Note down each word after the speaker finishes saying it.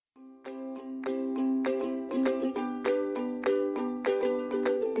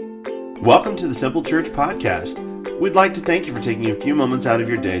Welcome to the Simple Church Podcast. We'd like to thank you for taking a few moments out of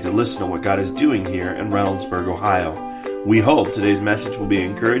your day to listen to what God is doing here in Reynoldsburg, Ohio. We hope today's message will be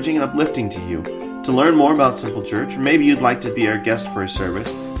encouraging and uplifting to you. To learn more about Simple Church, or maybe you'd like to be our guest for a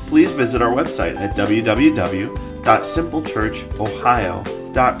service, please visit our website at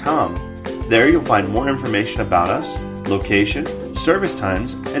www.simplechurchohio.com. There you'll find more information about us, location, service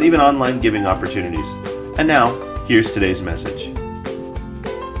times, and even online giving opportunities. And now, here's today's message.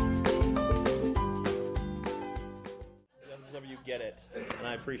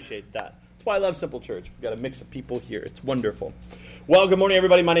 Appreciate that. That's why I love Simple Church. We've got a mix of people here. It's wonderful. Well, good morning,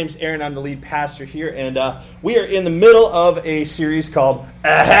 everybody. My name's Aaron. I'm the lead pastor here, and we are in the middle of a series called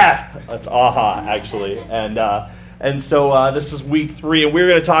AHA. That's AHA, actually. And so this is week 3, and we're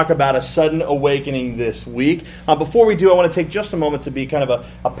going to talk about a sudden awakening this week. Before we do, I want to take just a moment to be kind of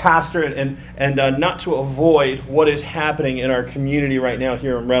a pastor and not to avoid what is happening in our community right now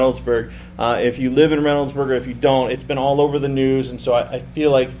here in Reynoldsburg. If you live in Reynoldsburg or if you don't, it's been all over the news, and so I feel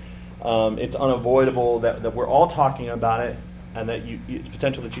like it's unavoidable that we're all talking about it, and that it's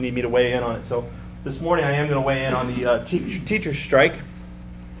potential that you need me to weigh in on it. So this morning I am going to weigh in on the teacher strike,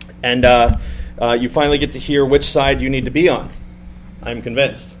 and you finally get to hear which side you need to be on. I'm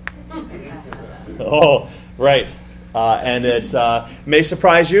convinced. Oh, right. And it may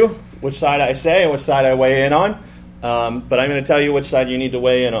surprise you which side I say and which side I weigh in on, but I'm going to tell you which side you need to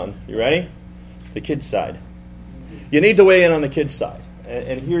weigh in on. You ready? The kids' side. You need to weigh in on the kids' side,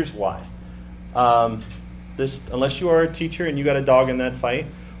 and here's why. Unless you are a teacher and you got a dog in that fight,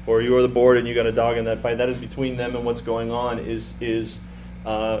 or you are the board and you got a dog in that fight, that is between them and what's going on is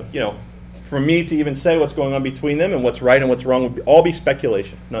for me to even say what's going on between them and what's right and what's wrong would all be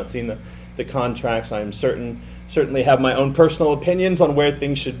speculation. Not seeing the contracts. I'm certainly have my own personal opinions on where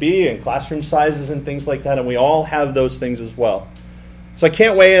things should be and classroom sizes and things like that, and we all have those things as well. So I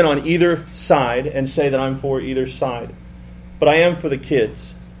can't weigh in on either side and say that I'm for either side, but I am for the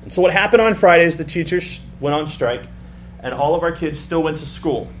kids. And so what happened on Friday is the teachers went on strike, and all of our kids still went to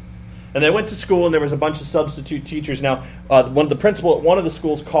school. And they went to school, and there was a bunch of substitute teachers. Now, the principal at one of the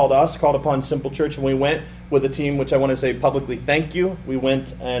schools called upon Simple Church, and we went with a team, which I want to say publicly thank you. We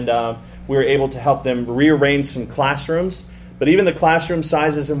went and we were able to help them rearrange some classrooms. But even the classroom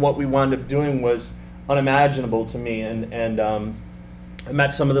sizes and what we wound up doing was unimaginable to me. And I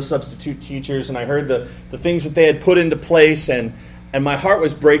met some of the substitute teachers, and I heard the things that they had put into place, and my heart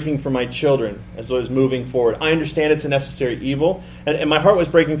was breaking for my children as I was moving forward. I understand it's a necessary evil, and my heart was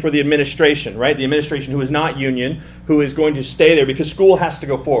breaking for the administration, right? The administration who is not union, who is going to stay there because school has to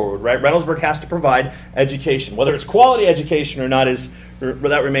go forward, right? Reynoldsburg has to provide education. Whether it's quality education or not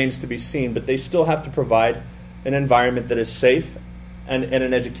that remains to be seen, but they still have to provide an environment that is safe and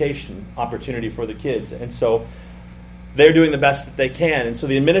an education opportunity for the kids. And so they're doing the best that they can. And so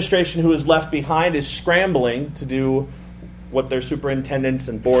the administration who is left behind is scrambling to do what their superintendents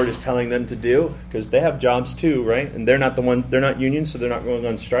and board is telling them to do, because they have jobs too, right? And they're not union, so they're not going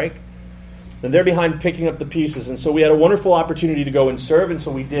on strike. And they're behind picking up the pieces. And so we had a wonderful opportunity to go and serve, and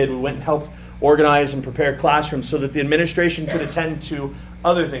so we did. We went and helped organize and prepare classrooms so that the administration could attend to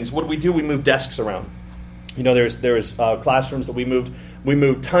other things. What did we do? We moved desks around. You know, there was classrooms that we moved. We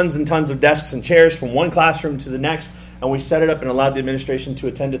moved tons and tons of desks and chairs from one classroom to the next, and we set it up and allowed the administration to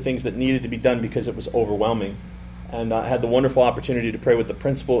attend to things that needed to be done because it was overwhelming. And I had the wonderful opportunity to pray with the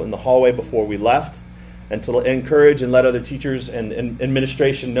principal in the hallway before we left, and to encourage and let other teachers and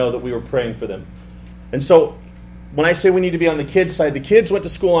administration know that we were praying for them. And so when I say we need to be on the kids' side, the kids went to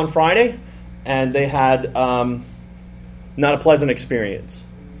school on Friday, and they had not a pleasant experience.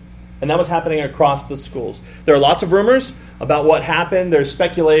 And that was happening across the schools. There are lots of rumors about what happened. There's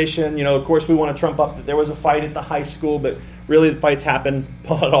speculation. You know, of course, we want to trump up that there was a fight at the high school, but really the fights happen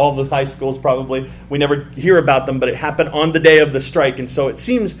at all the high schools probably. We never hear about them, but it happened on the day of the strike. And so it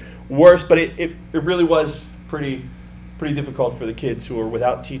seems worse, but it really was pretty difficult for the kids who are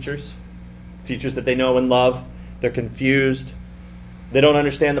without teachers that they know and love. They're confused. They don't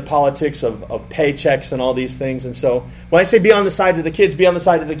understand the politics of paychecks and all these things. And so when I say be on the side of the kids, be on the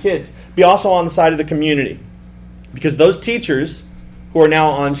side of the kids. Be also on the side of the community. Because those teachers who are now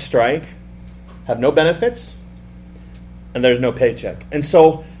on strike have no benefits and there's no paycheck. And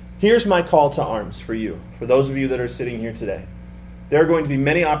so here's my call to arms for you, for those of you that are sitting here today. There are going to be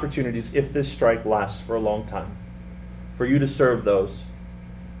many opportunities if this strike lasts for a long time for you to serve those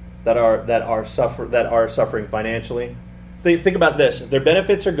that are suffering financially. Think about this. If their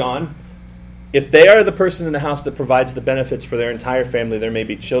benefits are gone, if they are the person in the house that provides the benefits for their entire family, there may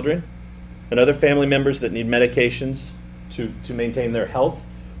be children and other family members that need medications to maintain their health,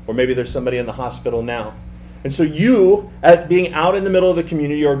 or maybe there's somebody in the hospital now. And so you, at being out in the middle of the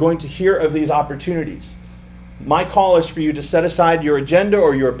community, are going to hear of these opportunities. My call is for you to set aside your agenda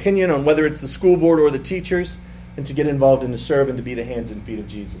or your opinion on whether it's the school board or the teachers, and to get involved and to serve and to be the hands and feet of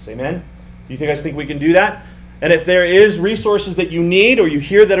Jesus. Amen? Do you guys think we can do that? And if there is resources that you need or you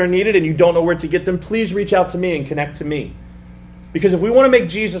hear that are needed and you don't know where to get them, please reach out to me and connect to me. Because if we want to make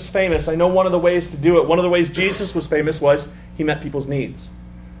Jesus famous, I know one of the ways to do it, one of the ways Jesus was famous was he met people's needs.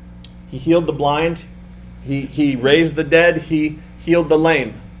 He healed the blind. He raised the dead. He healed the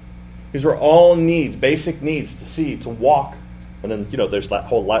lame. These were all needs, basic needs to see, to walk. And then, there's that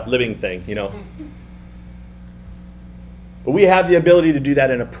whole living thing, But we have the ability to do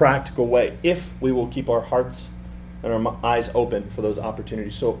that in a practical way if we will keep our hearts and our eyes open for those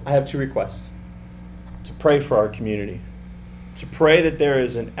opportunities. So I have two requests. To pray for our community. To pray that there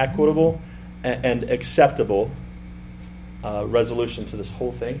is an equitable and acceptable resolution to this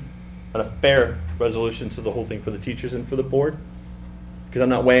whole thing. And a fair resolution to the whole thing for the teachers and for the board. Because I'm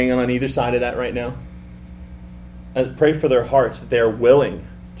not weighing in on either side of that right now. And pray for their hearts that they are willing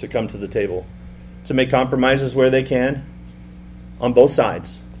to come to the table. To make compromises where they can. On both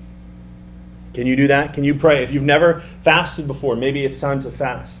sides. Can you do that? Can you pray? If you've never fasted before, maybe it's time to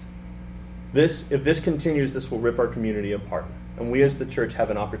fast. If this continues, this will rip our community apart. And we as the church have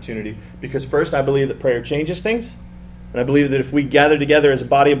an opportunity. Because first, I believe that prayer changes things. And I believe that if we gather together as a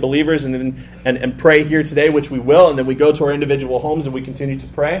body of believers and pray here today, which we will, and then we go to our individual homes and we continue to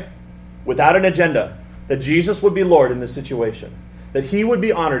pray, without an agenda, that Jesus would be Lord in this situation. That he would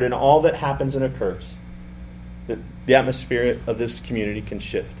be honored in all that happens and occurs. That the atmosphere of this community can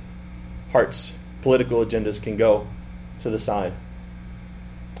shift. Hearts, political agendas can go to the side.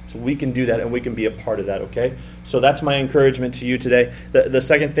 So we can do that and we can be a part of that, okay? So that's my encouragement to you today. The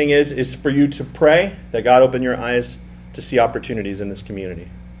second thing is for you to pray that God open your eyes to see opportunities in this community.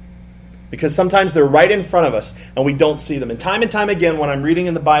 Because sometimes they're right in front of us and we don't see them. And time again, when I'm reading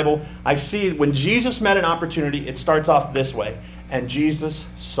in the Bible, I see when Jesus met an opportunity, it starts off this way. And Jesus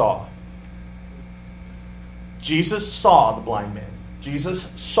saw. Jesus saw the blind man. Jesus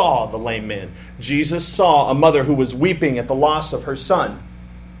saw the lame man. Jesus saw a mother who was weeping at the loss of her son.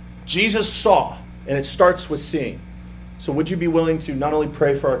 Jesus saw, and it starts with seeing. So would you be willing to not only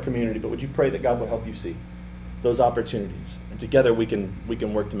pray for our community, but would you pray that God will help you see those opportunities? And together we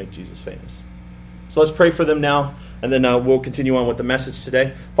can work to make Jesus famous. So let's pray for them now, and then we'll continue on with the message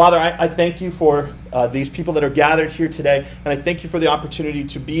today. Father, I thank you for these people that are gathered here today, and I thank you for the opportunity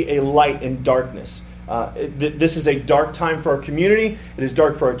to be a light in darkness. This is a dark time for our community. It is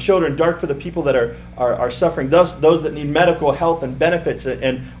dark for our children, dark for the people that are suffering, those that need medical health and benefits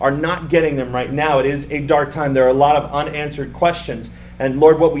and are not getting them right now. It is a dark time. There are a lot of unanswered questions. And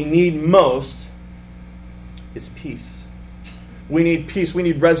Lord, what we need most is peace. We need peace. We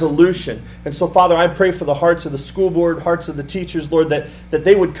need resolution. And so, Father, I pray for the hearts of the school board, hearts of the teachers, Lord, that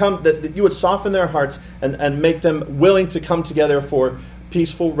they would come, that you would soften their hearts and make them willing to come together for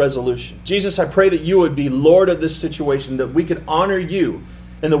peaceful resolution. Jesus, I pray that you would be Lord of this situation, that we could honor you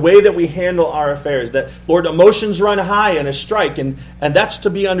in the way that we handle our affairs. That, Lord, emotions run high in a strike, and that's to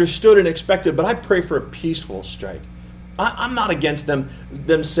be understood and expected, but I pray for a peaceful strike. I'm not against them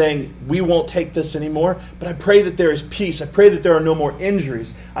saying, we won't take this anymore, but I pray that there is peace. I pray that there are no more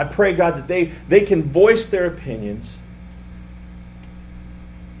injuries. I pray, God, that they can voice their opinions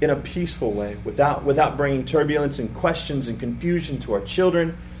in a peaceful way, without bringing turbulence and questions and confusion to our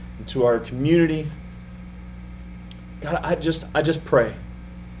children and to our community. God, I just pray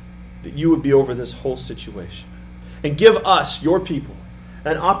that you would be over this whole situation and give us, your people,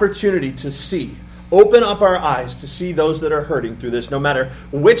 an opportunity to see. Open up our eyes to see those that are hurting through this, no matter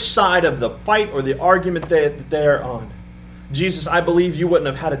which side of the fight or the argument that they are on. Jesus, I believe you wouldn't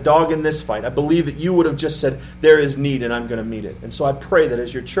have had a dog in this fight. I believe that you would have just said, there is need and I'm going to meet it. And so I pray that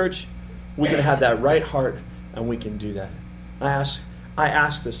as your church, we can have that right heart and we can do that. I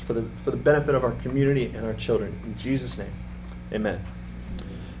ask this for the benefit of our community and our children. In Jesus' name, amen.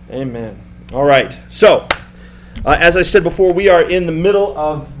 Amen. All right. So, as I said before, we are in the middle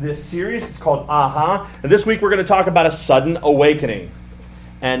of this series. It's called Aha. And this week we're going to talk about a sudden awakening.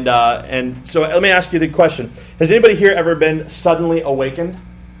 And so let me ask you the question. Has anybody here ever been suddenly awakened?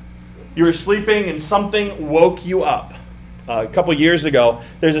 You were sleeping and something woke you up. A couple years ago,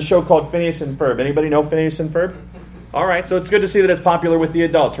 there's a show called Phineas and Ferb. Anybody know Phineas and Ferb? All right, so it's good to see that it's popular with the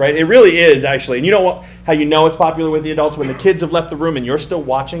adults, right? It really is, actually. And you know how you know it's popular with the adults? When the kids have left the room and you're still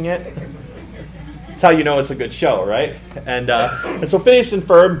watching it. That's how you know it's a good show, right? And so Phineas and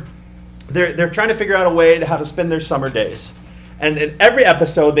Ferb, they're trying to figure out a way to how to spend their summer days. And in every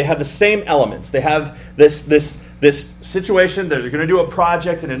episode, they have the same elements. They have this this situation. They're going to do a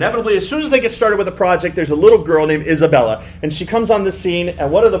project, and inevitably, as soon as they get started with a project, there's a little girl named Isabella, and she comes on the scene, and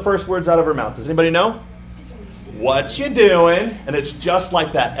what are the first words out of her mouth? Does anybody know? What you doing? And it's just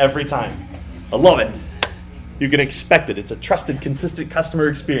like that every time. I love it. You can expect it. It's a trusted, consistent customer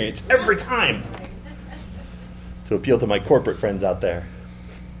experience every time. To appeal to my corporate friends out there.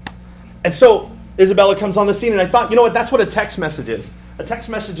 And so Isabella comes on the scene, and I thought, you know what, that's what a text message is. A text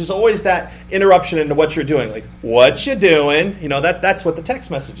message is always that interruption into what you're doing. Like, what you doing? You know, that's what the text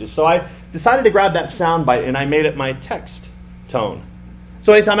message is. So I decided to grab that soundbite, and I made it my text tone.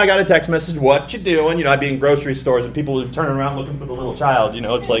 So anytime I got a text message, what you doing? You know, I'd be in grocery stores, and people would turn around looking for the little child. You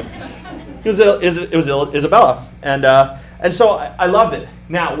know, it's like, it was Isabella. And so I loved it.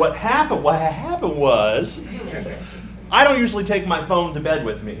 Now, what happened was, I don't usually take my phone to bed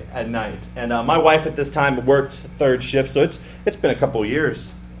with me at night. And my wife at this time worked third shift, so it's been a couple of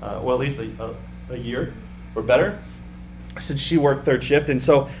years, well, at least a year or better, since she worked third shift. And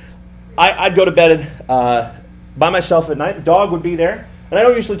so I'd go to bed by myself at night. The dog would be there. And I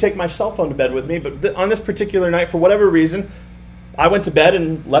don't usually take my cell phone to bed with me, but on this particular night, for whatever reason, I went to bed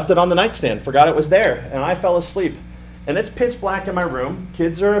and left it on the nightstand, forgot it was there, and I fell asleep. And it's pitch black in my room.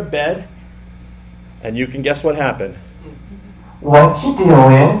 Kids are in bed. And you can guess what happened. What you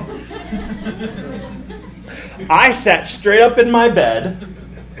doing? I sat straight up in my bed,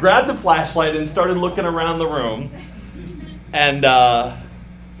 grabbed the flashlight, and started looking around the room. And that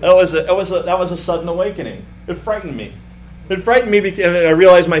was a sudden awakening. It frightened me. It frightened me because I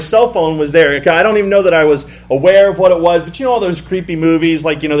realized my cell phone was there. I don't even know that I was aware of what it was, but you know all those creepy movies,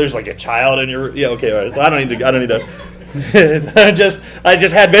 like, you know, there's like a child in your, yeah, okay, all right, so I don't need to I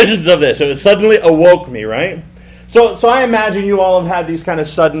just had visions of this. It suddenly awoke me, right? So I imagine you all have had these kind of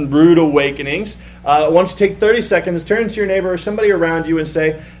sudden, rude awakenings. Why don't you take 30 seconds, turn to your neighbor or somebody around you and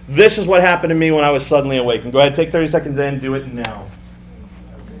say, this is what happened to me when I was suddenly awakened. Go ahead, take 30 seconds in, do it now.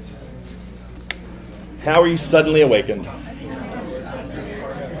 How are you suddenly awakened?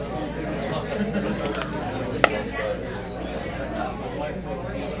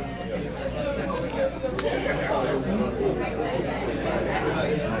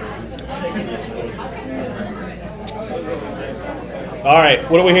 All right,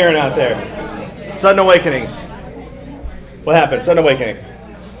 what are we hearing out there? Sudden awakenings. What happened? Sudden awakening.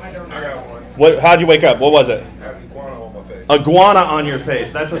 I got one. How'd you wake up? What was it? I have iguana on my face. Iguana on your face.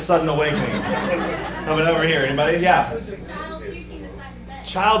 That's a sudden awakening. Coming over here. Anybody? Yeah.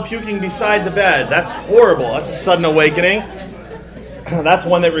 Child puking beside the bed. That's horrible. That's a sudden awakening. That's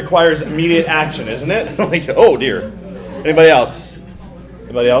one that requires immediate action, isn't it? Like, oh dear. Anybody else?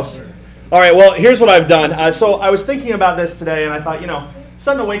 Anybody else? All right, well, here's what I've done. So I was thinking about this today, and I thought, you know,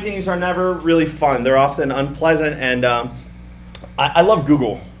 sudden awakenings are never really fun. They're often unpleasant, and I love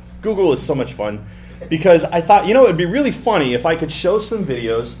Google. Google is so much fun because I thought, you know, it would be really funny if I could show some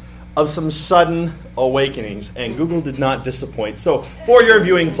videos of some sudden awakenings, and Google did not disappoint. So for your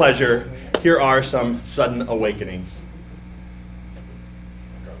viewing pleasure, here are some sudden awakenings.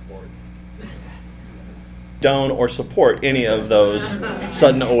 Don't or support any of those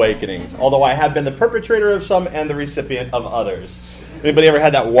sudden awakenings, although I have been the perpetrator of some and the recipient of others. Anybody ever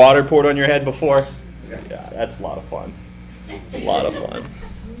had that water poured on your head before? Yeah, that's a lot of fun. A lot of fun.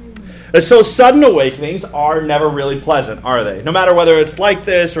 So sudden awakenings are never really pleasant, are they? No matter whether it's like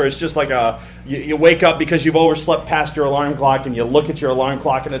this or it's just like you wake up because you've overslept past your alarm clock and you look at your alarm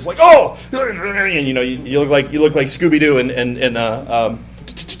clock and it's like, oh, and you know you look like Scooby-Doo and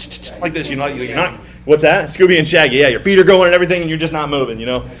like this, you know, you're not. What's that? Scooby and Shaggy. Yeah, your feet are going and everything, and you're just not moving. You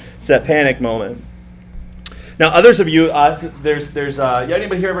know, it's that panic moment. Now, others of you, there's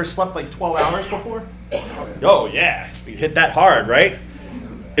anybody here ever slept like 12 hours before? Oh yeah, you hit that hard, right?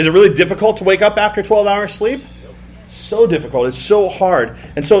 Is it really difficult to wake up after 12 hours sleep? It's so difficult. It's so hard.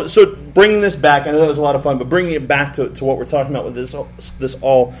 And so bringing this back, I know that was a lot of fun, but bringing it back to what we're talking about with this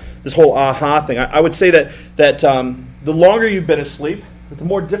whole aha thing, I would say that the longer you've been asleep, the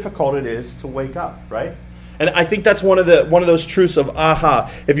more difficult it is to wake up, right? And I think that's one of those truths of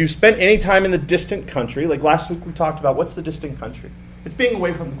aha. If you've spent any time in the distant country, like last week we talked about, what's the distant country? It's being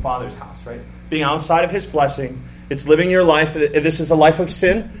away from the Father's house, right? Being outside of His blessing. It's living your life. This is a life of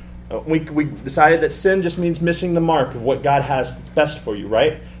sin. We decided that sin just means missing the mark of what God has that's best for you,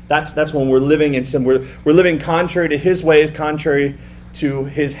 right? That's when we're living in sin. We're living contrary to His ways, contrary to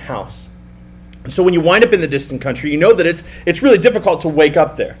His house. So when you wind up in the distant country, you know that it's really difficult to wake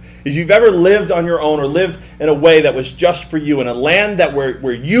up there. If you've ever lived on your own or lived in a way that was just for you, in a land that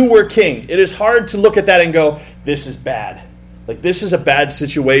where you were king, it is hard to look at that and go, this is bad. Like, this is a bad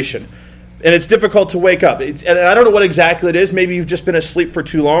situation. And it's difficult to wake up. And I don't know what exactly it is. Maybe you've just been asleep for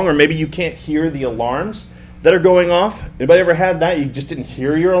too long, or maybe you can't hear the alarms. that are going off? Anybody ever had that? You just didn't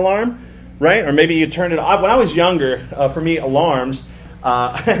hear your alarm, right? Or maybe you turned it off. When I was younger, for me, alarms,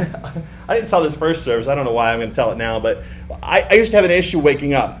 I didn't tell this first service. I don't know why I'm going to tell it now, but I used to have an issue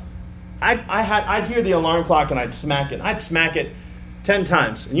waking up. I'd hear the alarm clock and I'd smack it. I'd smack it 10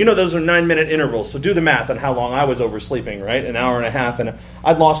 times. And those are 9-minute intervals, so do the math on how long I was oversleeping, right? An hour and a half. And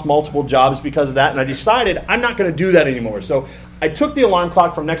I'd lost multiple jobs because of that, and I decided I'm not going to do that anymore. So I took the alarm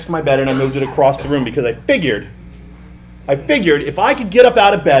clock from next to my bed and I moved it across the room because I figured if I could get up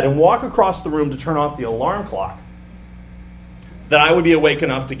out of bed and walk across the room to turn off the alarm clock, that I would be awake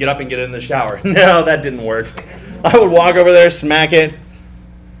enough to get up and get in the shower. No, that didn't work. I would walk over there, smack it,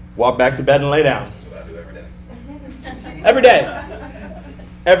 walk back to bed and lay down. That's what I do every day.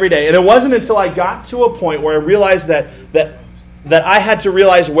 Every day. And it wasn't until I got to a point where I realized that I had to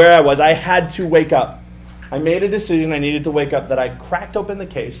realize where I was. I had to wake up. I made a decision I needed to wake up, that I cracked open the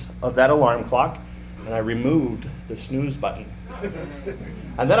case of that alarm clock and I removed the snooze button.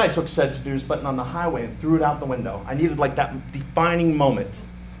 And then I took said snooze button on the highway and threw it out the window. I needed that defining moment.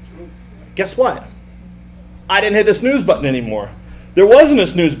 Guess what? I didn't hit the snooze button anymore. There wasn't a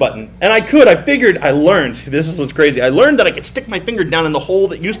snooze button. And I learned, this is what's crazy, I learned that I could stick my finger down in the hole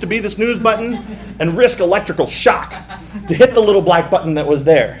that used to be the snooze button and risk electrical shock to hit the little black button that was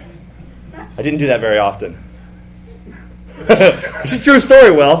there. I didn't do that very often. It's a true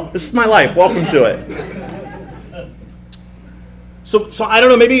story, Will. This is my life. Welcome to it. So I don't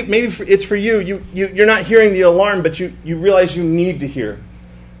know, maybe it's for you. You're not hearing the alarm, but you realize you need to hear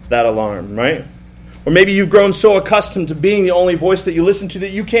that alarm, right? Or maybe you've grown so accustomed to being the only voice that you listen to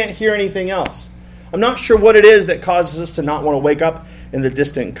that you can't hear anything else. I'm not sure what it is that causes us to not want to wake up in the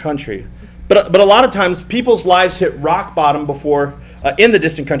distant country. But a lot of times, people's lives hit rock bottom before in the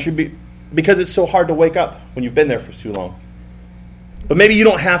distant country because it's so hard to wake up when you've been there for too long. But maybe you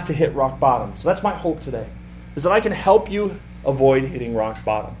don't have to hit rock bottom. So that's my hope today, is that I can help you avoid hitting rock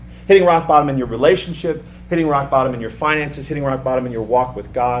bottom. Hitting rock bottom in your relationship, hitting rock bottom in your finances, hitting rock bottom in your walk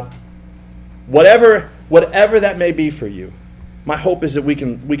with God. Whatever that may be for you, my hope is that we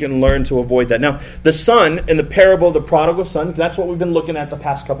can learn to avoid that. Now, the son in the parable of the prodigal son, that's what we've been looking at the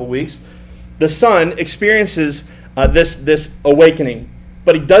past couple weeks. The son experiences this awakening,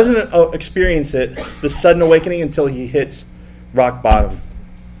 but he doesn't experience it, the sudden awakening, until he hits rock bottom.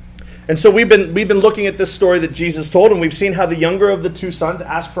 And so we've been looking at this story that Jesus told, and we've seen how the younger of the two sons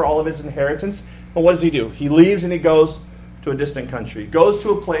asked for all of his inheritance. And what does he do? He leaves and he goes to a distant country. He goes to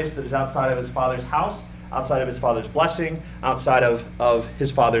a place that is outside of his father's house, outside of his father's blessing, outside of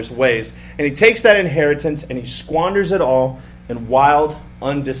his father's ways. And he takes that inheritance and he squanders it all in wild,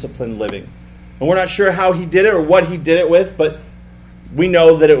 undisciplined living. And we're not sure how he did it or what he did it with, but we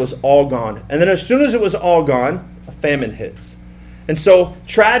know that it was all gone. And then as soon as it was all gone, a famine hits. And so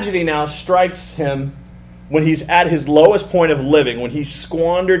tragedy now strikes him when he's at his lowest point of living, when he's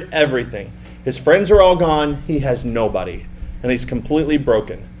squandered everything. His friends are all gone. He has nobody. And he's completely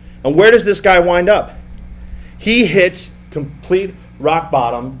broken. And where does this guy wind up? He hits complete rock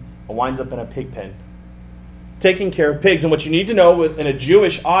bottom and winds up in a pig pen, taking care of pigs. And what you need to know in a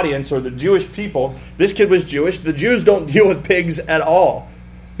Jewish audience, or the Jewish people, this kid was Jewish. The Jews don't deal with pigs at all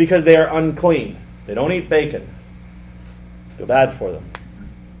because they are unclean. They don't eat bacon. Feel bad for them.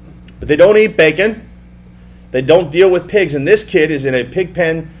 But they don't eat bacon. They don't deal with pigs. And this kid is in a pig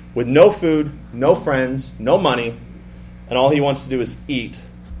pen with no food, no friends, no money, and all he wants to do is eat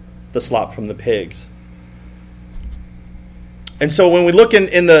the slop from the pigs. And so when we look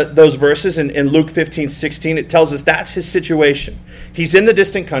in those verses in Luke 15:16, it tells us that's his situation. He's in the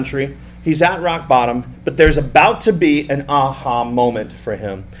distant country. He's at rock bottom, but there's about to be an aha moment for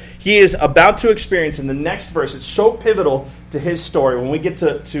him. He is about to experience in the next verse. It's so pivotal to his story. When we get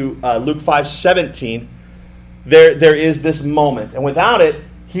to Luke 5:17, there is this moment. And without it,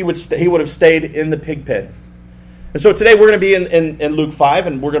 he would have stayed in the pig pen. And so today we're going to be in Luke 5,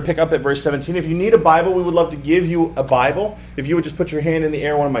 and we're going to pick up at verse 17. If you need a Bible, we would love to give you a Bible. If you would just put your hand in the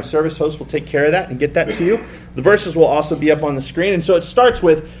air, one of my service hosts will take care of that and get that to you. The verses will also be up on the screen. And so it starts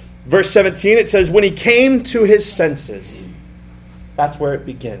with verse 17. It says, when he came to his senses. That's where it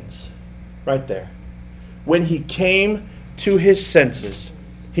begins. Right there. When he came to his senses,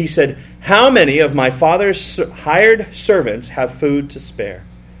 he said, how many of my father's hired servants have food to spare?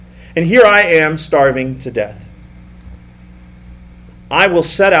 And here I am starving to death. I will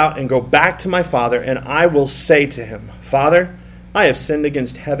set out and go back to my father, and I will say to him, Father, I have sinned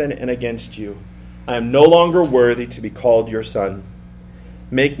against heaven and against you. I am no longer worthy to be called your son.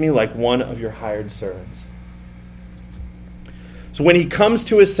 Make me like one of your hired servants. So when he comes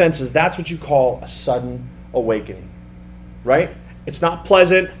to his senses, that's what you call a sudden awakening, right? It's not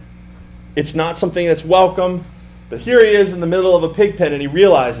pleasant. It's not something that's welcome. But here he is in the middle of a pig pen, and he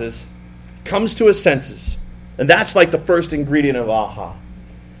realizes, comes to his senses. And that's like the first ingredient of aha.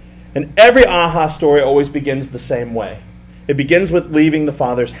 And every aha story always begins the same way. It begins with leaving the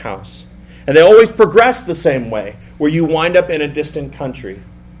Father's house. And they always progress the same way, where you wind up in a distant country,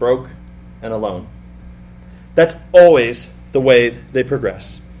 broke and alone. That's always the way they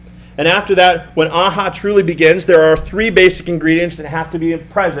progress. And after that, when aha truly begins, there are 3 basic ingredients that have to be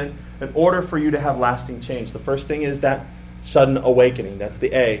present in order for you to have lasting change. The first thing is that sudden awakening. That's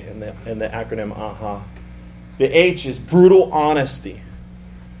the A in the acronym AHA. The H is brutal honesty.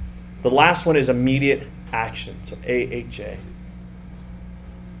 The last one is immediate action. So AHA.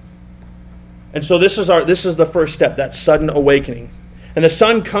 And so this is the first step, that sudden awakening. And the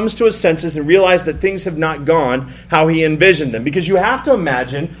son comes to his senses and realizes that things have not gone how he envisioned them. Because you have to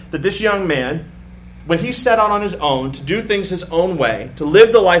imagine that this young man, when he set out on his own to do things his own way, to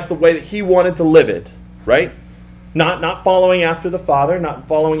live the life the way that he wanted to live it, right? Not following after the Father, not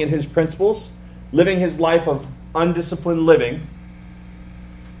following in his principles, living his life of undisciplined living,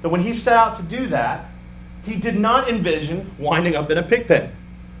 that when he set out to do that, he did not envision winding up in a pig pen.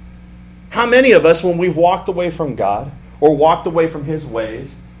 How many of us, when we've walked away from God or walked away from his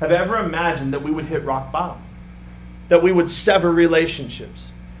ways, have ever imagined that we would hit rock bottom? That we would sever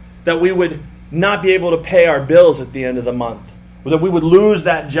relationships? That we would not be able to pay our bills at the end of the month? Or that we would lose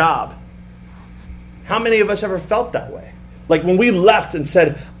that job? How many of us ever felt that way? Like when we left and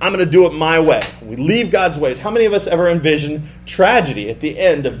said, I'm going to do it my way. We leave God's ways. How many of us ever envision tragedy at the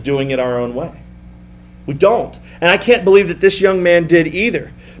end of doing it our own way? We don't. And I can't believe that this young man did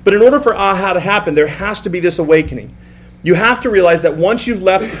either. But in order for aha to happen, there has to be this awakening. You have to realize that once you've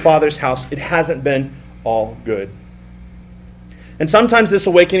left the Father's house, it hasn't been all good. And sometimes this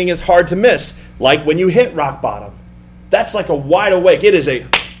awakening is hard to miss, like when you hit rock bottom. That's like a wide awake. It is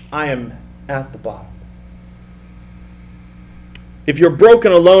I am at the bottom. If you're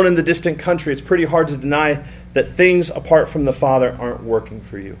broken alone in the distant country, it's pretty hard to deny that things apart from the Father aren't working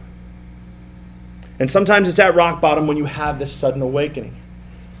for you. And sometimes it's at rock bottom when you have this sudden awakening.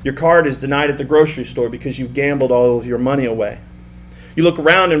 Your card is denied at the grocery store because you gambled all of your money away. You look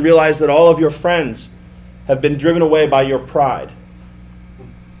around and realize that all of your friends have been driven away by your pride.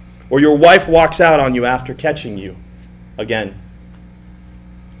 Or your wife walks out on you after catching you again.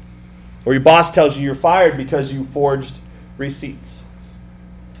 Or your boss tells you you're fired because you forged receipts.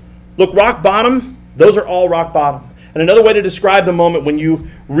 Look, rock bottom, those are all rock bottom. And another way to describe the moment when you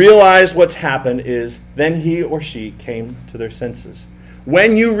realize what's happened is then he or she came to their senses.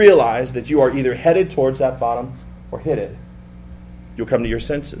 When you realize that you are either headed towards that bottom or hit it, you'll come to your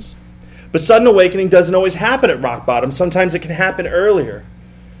senses. But sudden awakening doesn't always happen at rock bottom. Sometimes it can happen earlier.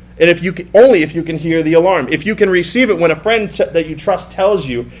 And if you can hear the alarm. If you can receive it when a friend that you trust tells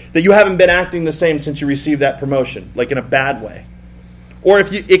you that you haven't been acting the same since you received that promotion, like in a bad way. Or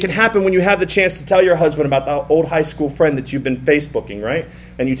it can happen when you have the chance to tell your husband about the old high school friend that you've been Facebooking, right?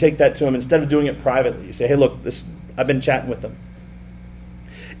 And you take that to him instead of doing it privately. You say, hey, look, I've been chatting with them.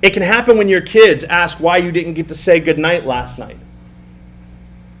 It can happen when your kids ask why you didn't get to say goodnight last night.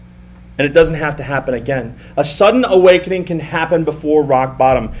 And it doesn't have to happen again. A sudden awakening can happen before rock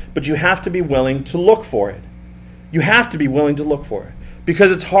bottom, but you have to be willing to look for it. You have to be willing to look for it.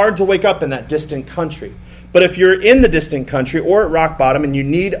 Because it's hard to wake up in that distant country. But if you're in the distant country or at rock bottom and you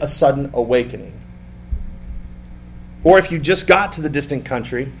need a sudden awakening, or if you just got to the distant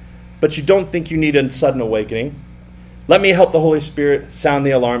country, but you don't think you need a sudden awakening, let me help the Holy Spirit sound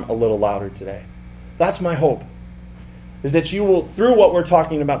the alarm a little louder today. That's my hope. Is that you will, through what we're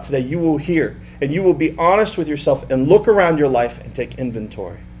talking about today, you will hear and you will be honest with yourself and look around your life and take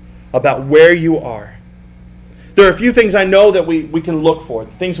inventory about where you are. There are a few things I know that we can look for,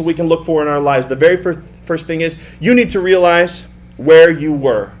 the things that we can look for in our lives. The very first thing is you need to realize where you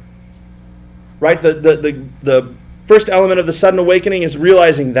were. Right? The first element of the sudden awakening is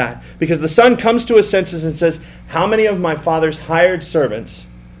realizing that. Because the son comes to his senses and says, how many of my father's hired servants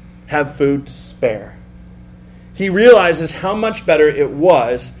have food to spare? He realizes how much better it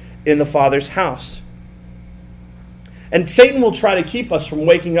was in the Father's house. And Satan will try to keep us from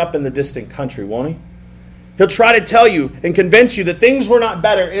waking up in the distant country, won't he? He'll try to tell you and convince you that things were not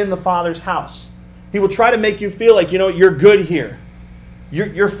better in the Father's house. He will try to make you feel like, you're good here.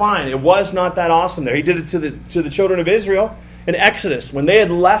 You're fine. It was not that awesome there. He did it to the children of Israel in Exodus when they had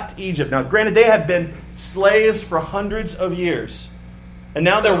left Egypt. Now, granted, they had been slaves for hundreds of years. And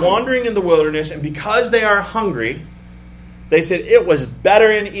now they're wandering in the wilderness, and because they are hungry, they said, it was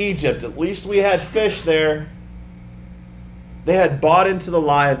better in Egypt. At least we had fish there. They had bought into the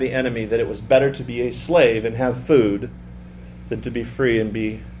lie of the enemy that it was better to be a slave and have food than to be free and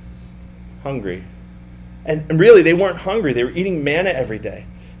be hungry. And really, they weren't hungry. They were eating manna every day.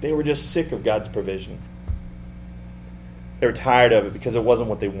 They were just sick of God's provision. They were tired of it because it wasn't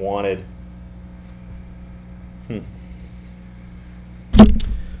what they wanted.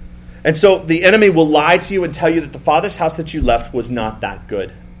 And so the enemy will lie to you and tell you that the Father's house that you left was not that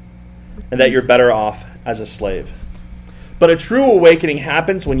good and that you're better off as a slave. But a true awakening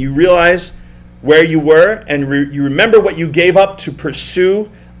happens when you realize where you were and you remember what you gave up to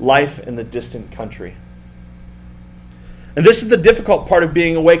pursue life in the distant country. And this is the difficult part of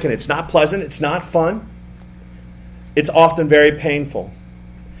being awakened. It's not pleasant. It's not fun. It's often very painful.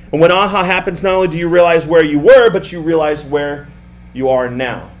 And when aha happens, not only do you realize where you were, but you realize where you are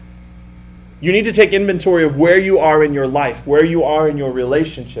now. You need to take inventory of where you are in your life, where you are in your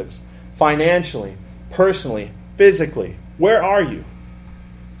relationships, financially, personally, physically. Where are you?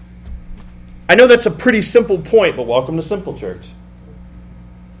 I know that's a pretty simple point, but welcome to Simple Church.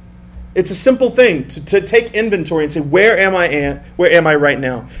 It's a simple thing to take inventory and say, where am I right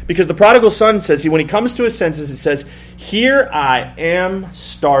now? Because the prodigal son says, when he comes to his senses, it says, here I am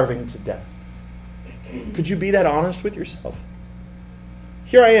starving to death. Could you be that honest with yourself?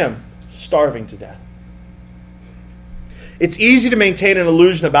 Here I am, starving to death. It's easy to maintain an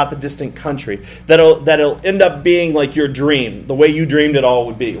illusion about the distant country that'll end up being like your dream, the way you dreamed it all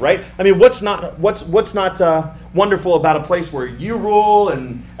would be, right? I mean, what's not wonderful about a place where you rule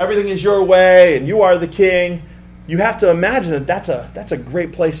and everything is your way and you are the king? You have to imagine that that's a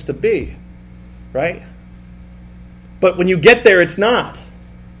great place to be, right? But when you get there, it's not.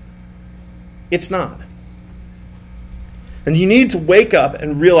 It's not. And you need to wake up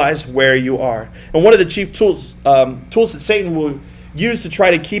and realize where you are. And one of the chief tools that Satan will use to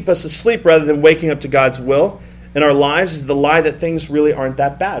try to keep us asleep rather than waking up to God's will in our lives is the lie that things really aren't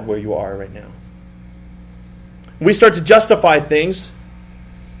that bad where you are right now. We start to justify things,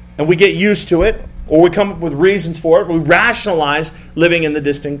 and we get used to it, or we come up with reasons for it. We rationalize living in the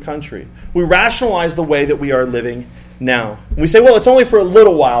distant country. We rationalize the way that we are living now. And we say, well, it's only for a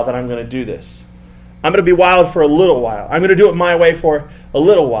little while that I'm going to do this. I'm going to be wild for a little while. I'm going to do it my way for a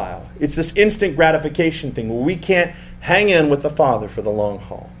little while. It's this instant gratification thing where we can't hang in with the Father for the long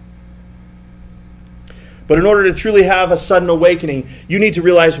haul. But in order to truly have a sudden awakening, you need to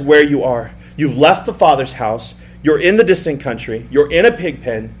realize where you are. You've left the Father's house. You're in the distant country. You're in a pig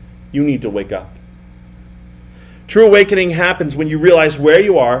pen. You need to wake up. True awakening happens when you realize where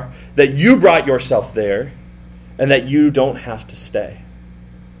you are, that you brought yourself there, and that you don't have to stay.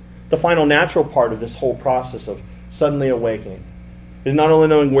 The final natural part of this whole process of suddenly awakening is not only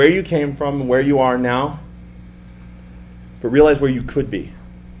knowing where you came from and where you are now, but realize where you could be.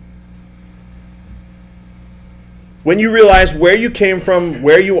 When you realize where you came from,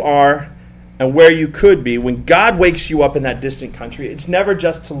 where you are, and where you could be, when God wakes you up in that distant country, it's never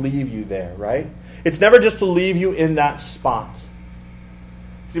just to leave you there, right? It's never just to leave you in that spot.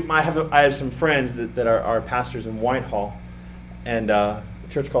 See, I have some friends that are pastors in Whitehall, and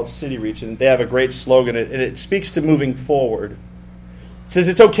church called City Reach, and they have a great slogan, and it speaks to moving forward. It says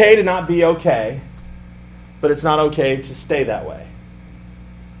it's okay to not be okay, but it's not okay to stay that way.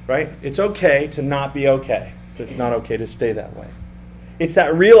 Right? It's okay to not be okay, but it's not okay to stay that way. It's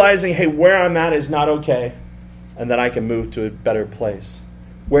that realizing, hey, where I'm at is not okay, and that I can move to a better place,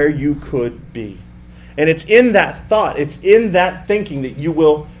 where you could be. And it's in that thought, it's in that thinking that you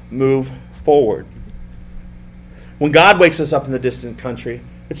will move forward. When God wakes us up in the distant country,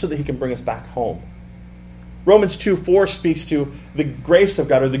 it's so that He can bring us back home. Romans 2:4 speaks to the grace of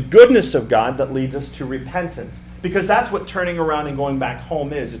God or the goodness of God that leads us to repentance. Because that's what turning around and going back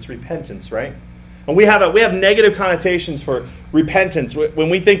home is. It's repentance, right? And we have negative connotations for repentance. When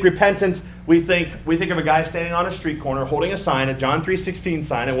we think repentance, we think of a guy standing on a street corner holding a sign, a John 3:16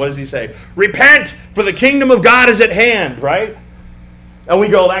 sign, and what does he say? Repent, for the kingdom of God is at hand, right? And we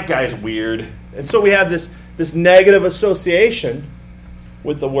go, that guy's weird. And so we have this negative association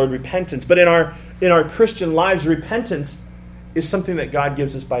with the word repentance. But in our Christian lives, repentance is something that God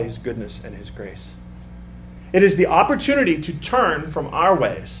gives us by His goodness and His grace. It is the opportunity to turn from our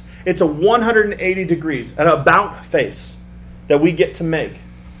ways. It's a 180 degrees, an about face that we get to make.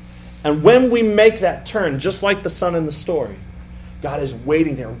 And when we make that turn, just like the son in the story, God is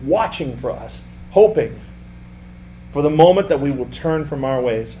waiting there, watching for us, hoping for the moment that we will turn from our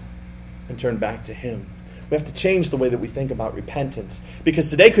ways and turn back to Him. We have to change the way that we think about repentance. Because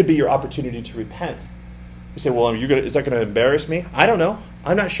today could be your opportunity to repent. You say, well, is that going to embarrass me? I don't know.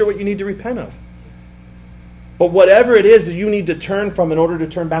 I'm not sure what you need to repent of. But whatever it is that you need to turn from in order to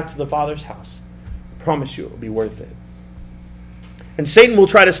turn back to the Father's house, I promise you it will be worth it. And Satan will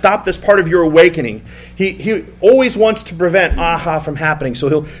try to stop this part of your awakening. He always wants to prevent aha from happening. So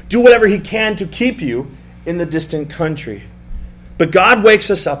he'll do whatever he can to keep you in the distant country. But God wakes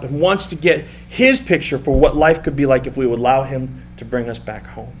us up and wants to get his picture for what life could be like if we would allow him to bring us back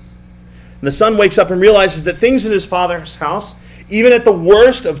home. And the son wakes up and realizes that things in his father's house, even at the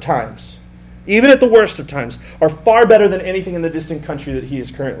worst of times, are far better than anything in the distant country that he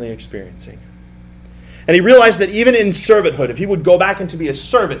is currently experiencing. And he realized that even in servanthood, if he would go back and to be a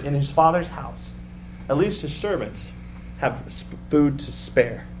servant in his father's house, at least his servants have food to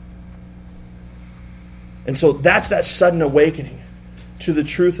spare. And so that's that sudden awakening to the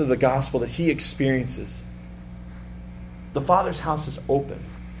truth of the gospel that he experiences. The Father's house is open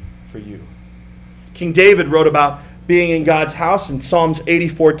for you. King David wrote about being in God's house in Psalms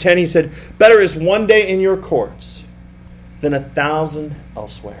 84:10. He said, "Better is one day in your courts than 1,000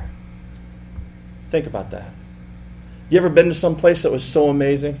 elsewhere." Think about that. You ever been to some place that was so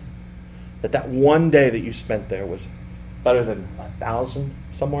amazing that one day that you spent there was better than 1,000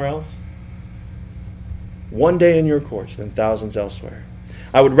 somewhere else? One day in your courts than thousands elsewhere.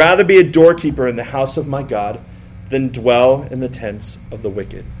 I would rather be a doorkeeper in the house of my God than dwell in the tents of the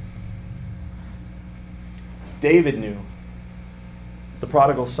wicked. David knew. The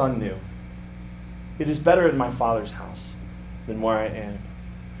prodigal son knew. It is better in my Father's house than where I am.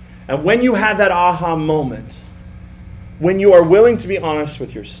 And when you have that aha moment, when you are willing to be honest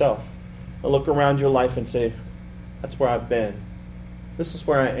with yourself and look around your life and say, that's where I've been. This is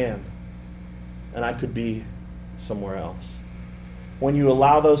where I am. And I could be somewhere else. When you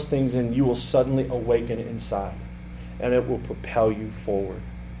allow those things in, you will suddenly awaken inside. And it will propel you forward.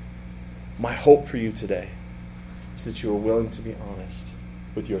 My hope for you today is that you are willing to be honest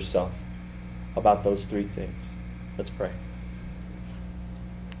with yourself about those three things. Let's pray.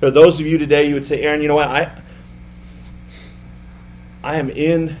 For those of you today, you would say, Aaron, you know what? I am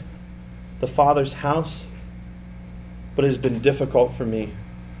in the Father's house, but it has been difficult for me.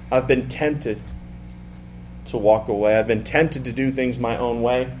 I've been tempted to walk away. I've been tempted to do things my own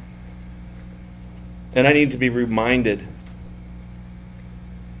way. And I need to be reminded.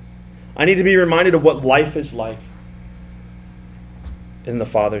 I need to be reminded of what life is like in the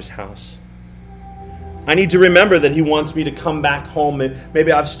Father's house. I need to remember that he wants me to come back home.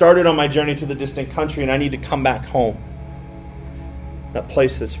 Maybe I've started on my journey to the distant country and I need to come back home. That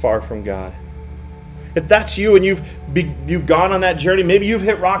place that's far from God. If that's you and you've gone on that journey, maybe you've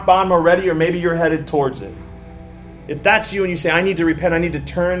hit rock bottom already or maybe you're headed towards it. If that's you and you say, I need to repent, I need to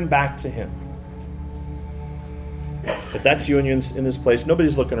turn back to him. If that's you and you're in this place,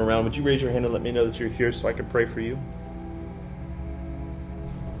 nobody's looking around, would you raise your hand and let me know that you're here so I can pray for you?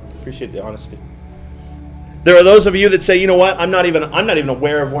 Appreciate the honesty. There are those of you that say, you know what, I'm not even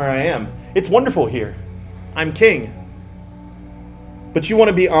aware of where I am. It's wonderful here. I'm king. But you want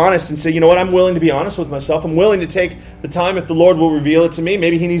to be honest and say, you know what, I'm willing to be honest with myself. I'm willing to take the time if the Lord will reveal it to me.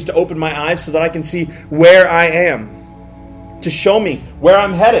 Maybe he needs to open my eyes so that I can see where I am. To show me where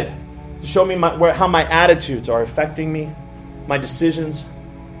I'm headed. To show me how my attitudes are affecting me. My decisions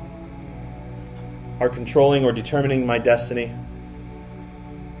are controlling or determining my destiny.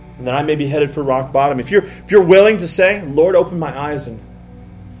 And that I may be headed for rock bottom. If you're willing to say, Lord, open my eyes and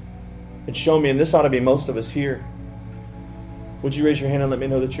show me, and this ought to be most of us here. Would you raise your hand and let me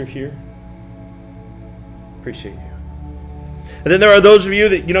know that you're here? Appreciate you. And then there are those of you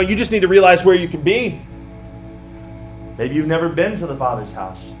that, you just need to realize where you can be. Maybe you've never been to the Father's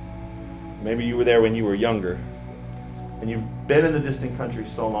house. Maybe you were there when you were younger. And you've been in the distant country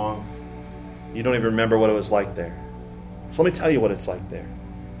so long, you don't even remember what it was like there. So let me tell you what it's like there.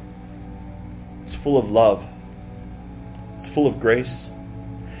 It's full of love. It's full of grace.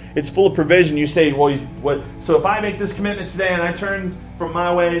 It's full of provision. You say, so if I make this commitment today and I turn from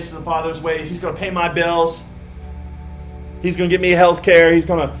my ways to the Father's ways, he's going to pay my bills. He's going to give me health care. He's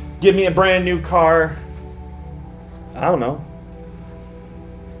going to give me a brand new car. I don't know.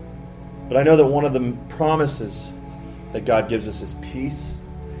 But I know that one of the promises that God gives us is peace.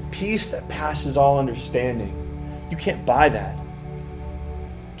 Peace that passes all understanding. You can't buy that.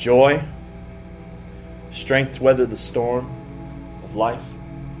 Joy. Strength to weather the storm of life.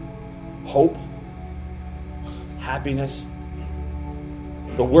 Hope. Happiness.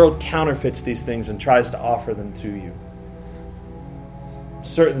 The world counterfeits these things and tries to offer them to you. I'm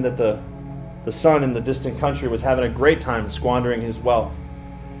certain that the son in the distant country was having a great time squandering his wealth.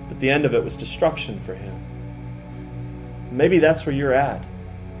 But the end of it was destruction for him. Maybe that's where you're at.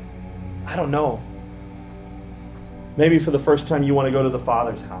 I don't know. Maybe for the first time you want to go to the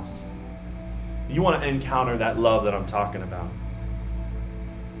Father's house. You want to encounter that love that I'm talking about.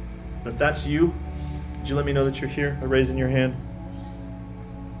 If that's you, would you let me know that you're here by raising your hand?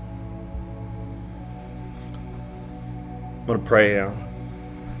 I'm going to pray now.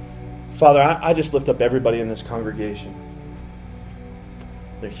 Father, I just lift up everybody in this congregation.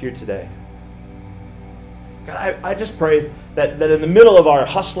 They're here today. God, I just pray that in the middle of our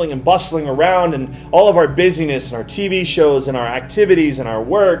hustling and bustling around and all of our busyness and our TV shows and our activities and our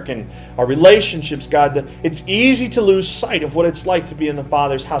work and our relationships, God, that it's easy to lose sight of what it's like to be in the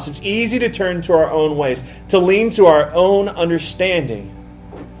Father's house. It's easy to turn to our own ways, to lean to our own understanding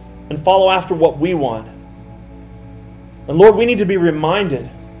and follow after what we want. And Lord, we need to be reminded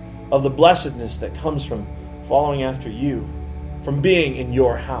of the blessedness that comes from following after you, from being in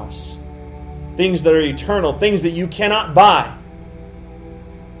your house. Things that are eternal, things that you cannot buy.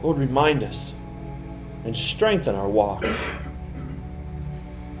 Lord, remind us and strengthen our walk.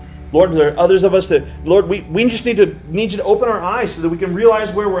 Lord, there are others of us that, Lord, we just need you to open our eyes so that we can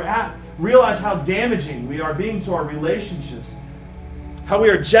realize where we're at, realize how damaging we are being to our relationships, how we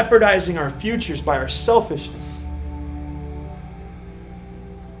are jeopardizing our futures by our selfishness.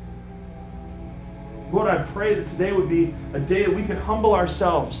 Lord, I pray that today would be a day that we could humble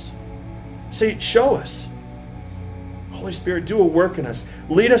ourselves. Say, show us. Holy Spirit, do a work in us.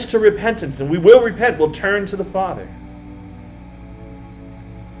 Lead us to repentance, and we will repent. We'll turn to the Father.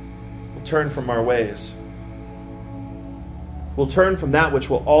 We'll turn from our ways. We'll turn from that which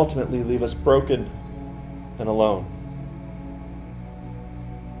will ultimately leave us broken and alone.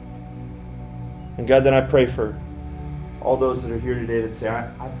 And God, then I pray for all those that are here today that say,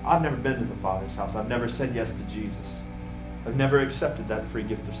 I've never been to the Father's house. I've never said yes to Jesus. I've never accepted that free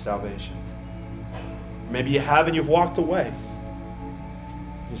gift of salvation. Maybe you have and you've walked away.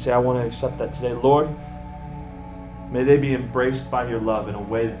 You say, I want to accept that today. Lord, may they be embraced by your love in a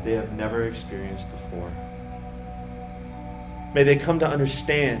way that they have never experienced before. May they come to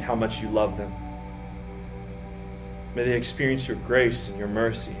understand how much you love them. May they experience your grace and your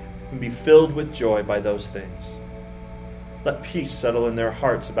mercy and be filled with joy by those things. Let peace settle in their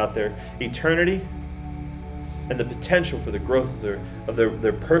hearts about their eternity and the potential for the growth of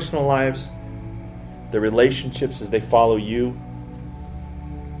their personal lives, their relationships as they follow you.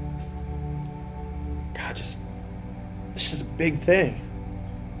 God, this is a big thing.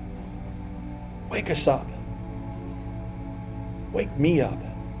 Wake us up. Wake me up.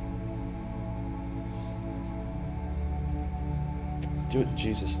 Do it in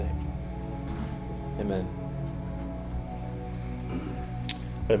Jesus' name. Amen.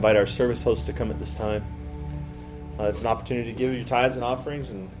 I invite our service host to come at this time. It's an opportunity to give your tithes and offerings,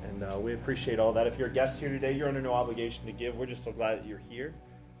 and we appreciate all that. If you're a guest here today, you're under no obligation to give. We're just so glad that you're here.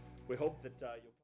 We hope that you'll